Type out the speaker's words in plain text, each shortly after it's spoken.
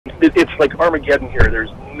It's like Armageddon here.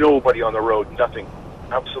 There's nobody on the road, nothing,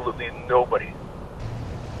 absolutely nobody.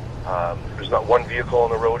 There's not one vehicle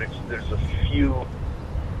on the road. There's a few,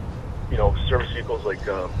 service vehicles like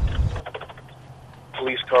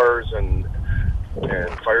police cars and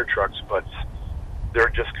fire trucks, but they're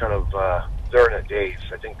just kind of they're in a daze.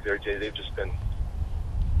 I think they've just been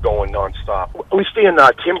going nonstop. We stay in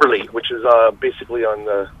Timberley, which is basically on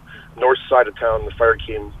the north side of town. The fire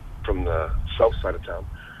came from the south side of town.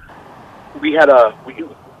 We have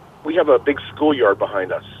a big schoolyard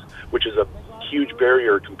behind us, which is a huge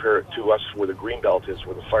barrier compared to us where the greenbelt is,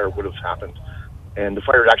 where the fire would have happened. And the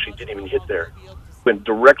fire actually didn't even hit there. It went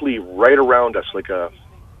directly right around us like a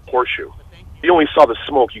horseshoe. You only saw the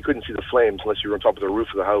smoke. You couldn't see the flames unless you were on top of the roof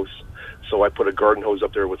of the house. So I put a garden hose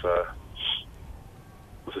up there with a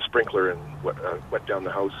sprinkler and wet down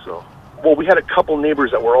the house. So, well, we had a couple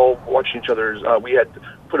neighbors that were all watching each other's. We had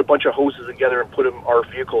put a bunch of hoses together and put our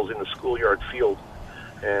vehicles in the schoolyard field.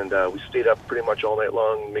 And we stayed up pretty much all night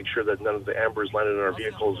long, make sure that none of the ambers landed in our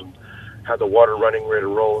vehicles, and had the water running, ready to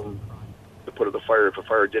roll, and to put out the fire if a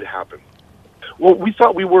fire did happen. Well, we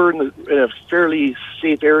thought we were in a fairly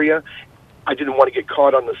safe area. I didn't want to get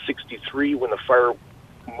caught on the 63 when the fire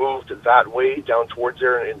moved that way down towards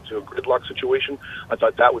there into a gridlock situation. I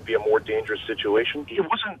thought that would be a more dangerous situation. It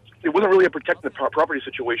wasn't really a protecting the property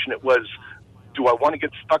situation. It was, do I want to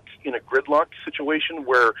get stuck in a gridlock situation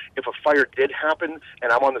where if a fire did happen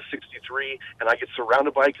and I'm on the 63 and I get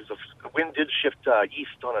surrounded by it, because the wind did shift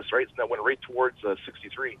east on us, right? And that went right towards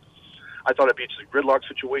 63. I thought it'd be just a gridlock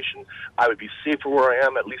situation. I would be safer where I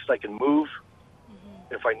am. At least I can move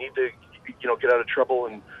if I need to, get out of trouble.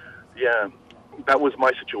 And yeah, that was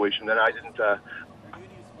my situation. And I didn't.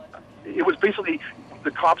 It was basically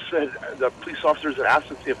the cops said, the police officers had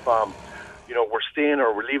asked us if we're staying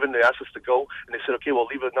or we're leaving. They asked us to go, and they said, okay, well,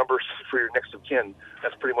 leave a number for your next of kin.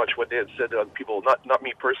 That's pretty much what they had said to other people. Not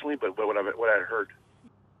me personally, but what I had heard.